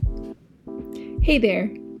Hey there,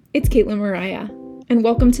 it's Caitlin Mariah, and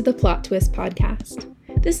welcome to the Plot Twist Podcast.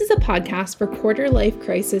 This is a podcast for quarter-life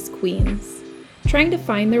crisis queens, trying to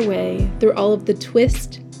find their way through all of the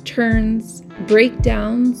twists, turns,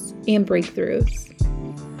 breakdowns, and breakthroughs.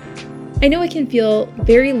 I know it can feel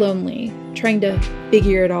very lonely trying to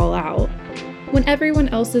figure it all out when everyone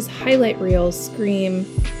else's highlight reels scream,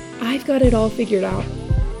 "I've got it all figured out."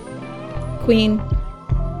 Queen,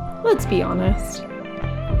 let's be honest.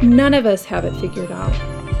 None of us have it figured out,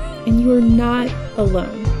 and you are not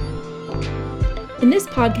alone. In this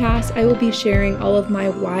podcast, I will be sharing all of my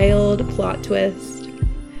wild plot twists,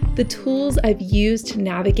 the tools I've used to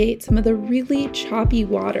navigate some of the really choppy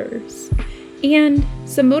waters, and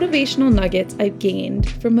some motivational nuggets I've gained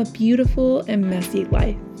from a beautiful and messy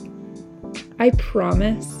life. I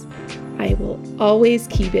promise I will always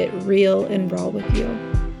keep it real and raw with you.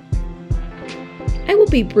 I will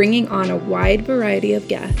be bringing on a wide variety of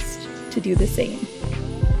guests to do the same.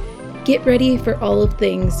 Get ready for all of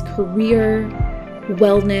things career,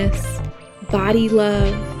 wellness, body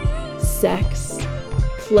love, sex,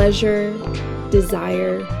 pleasure,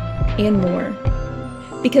 desire, and more.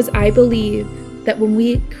 Because I believe that when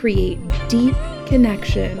we create deep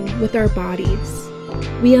connection with our bodies,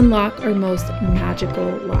 we unlock our most magical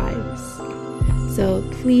lives. So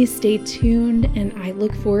please stay tuned, and I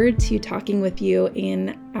look forward to talking with you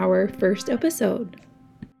in our first episode.